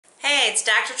it's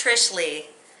Dr. Trish Leigh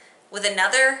with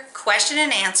another question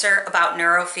and answer about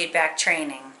neurofeedback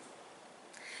training.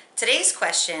 Today's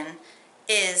question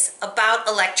is about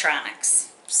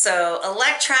electronics. So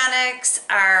electronics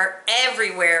are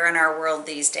everywhere in our world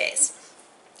these days.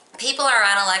 People are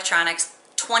on electronics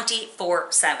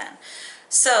 24/7.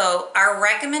 So our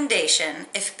recommendation,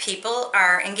 if people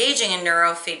are engaging in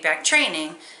neurofeedback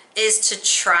training, is to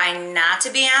try not to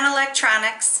be on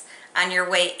electronics on your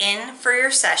way in for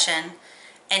your session,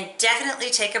 and definitely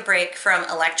take a break from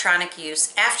electronic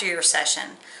use after your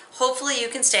session. Hopefully you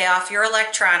can stay off your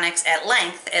electronics at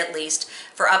length, at least,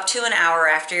 for up to an hour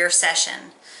after your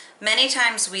session. Many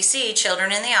times we see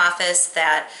children in the office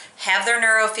that have their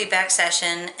neurofeedback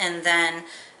session and then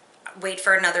wait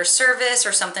for another service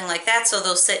or something like that, so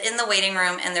they'll sit in the waiting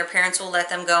room and their parents will let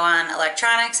them go on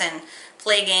electronics and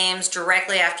play games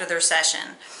directly after their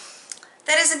session.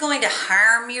 That isn't going to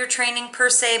harm your training per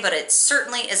se, but it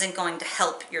certainly isn't going to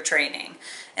help your training.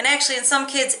 And actually in some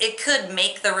kids it could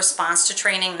make the response to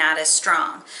training not as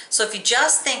strong. So if you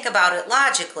just think about it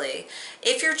logically,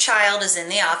 if your child is in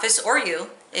the office, or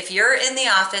if you're in the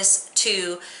office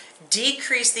to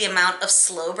decrease the amount of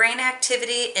slow brain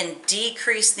activity and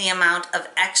decrease the amount of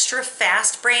extra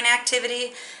fast brain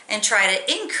activity and try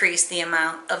to increase the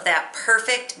amount of that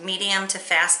perfect medium to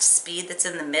fast speed that's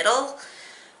in the middle,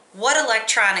 what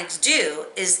electronics do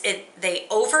is they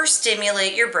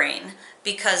overstimulate your brain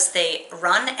because they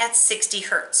run at 60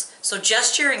 hertz. So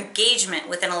just your engagement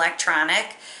with an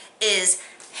electronic is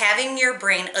having your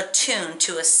brain attuned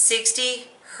to a 60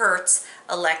 hertz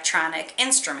electronic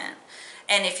instrument.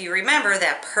 And if you remember,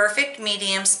 that perfect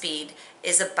medium speed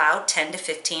is about 10 to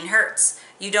 15 hertz.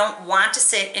 You don't want to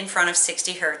sit in front of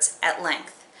 60 hertz at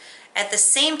length. At the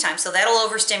same time, so that'll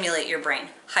overstimulate your brain,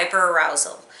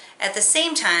 hyperarousal. At the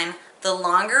same time, the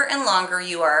longer and longer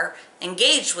you are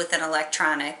engaged with an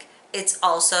electronic, it's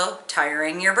also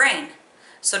tiring your brain.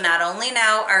 So not only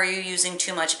now are you using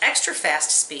too much extra fast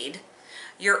speed,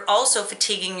 you're also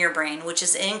fatiguing your brain, which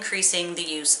is increasing the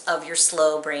use of your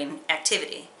slow brain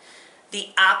activity. The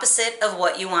opposite of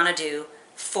what you want to do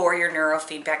for your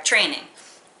neurofeedback training.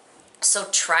 So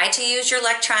try to use your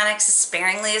electronics as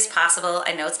sparingly as possible.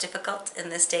 I know it's difficult in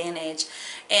this day and age,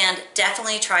 and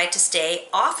definitely try to stay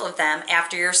off of them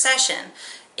after your session.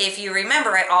 If you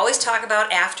remember, I always talk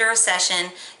about after a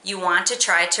session, you want to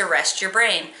try to rest your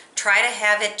brain. Try to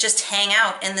have it just hang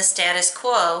out in the status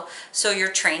quo so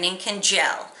your training can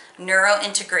gel.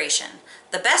 Neurointegration.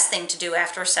 The best thing to do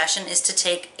after a session is to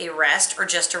take a rest or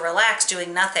just to relax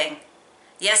doing nothing.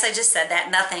 Yes, I just said that,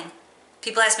 nothing.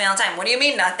 People ask me all the time, what do you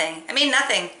mean nothing? I mean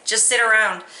nothing, just sit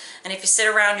around. And if you sit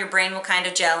around, your brain will kind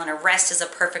of gel, and a rest is a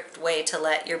perfect way to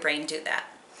let your brain do that.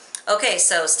 Okay,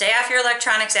 so stay off your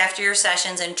electronics after your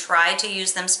sessions and try to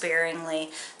use them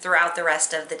sparingly throughout the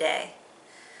rest of the day.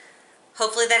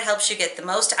 Hopefully that helps you get the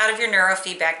most out of your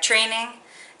neurofeedback training.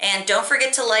 And don't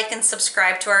forget to like and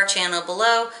subscribe to our channel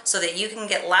below so that you can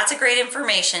get lots of great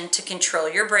information to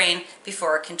control your brain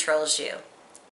before it controls you.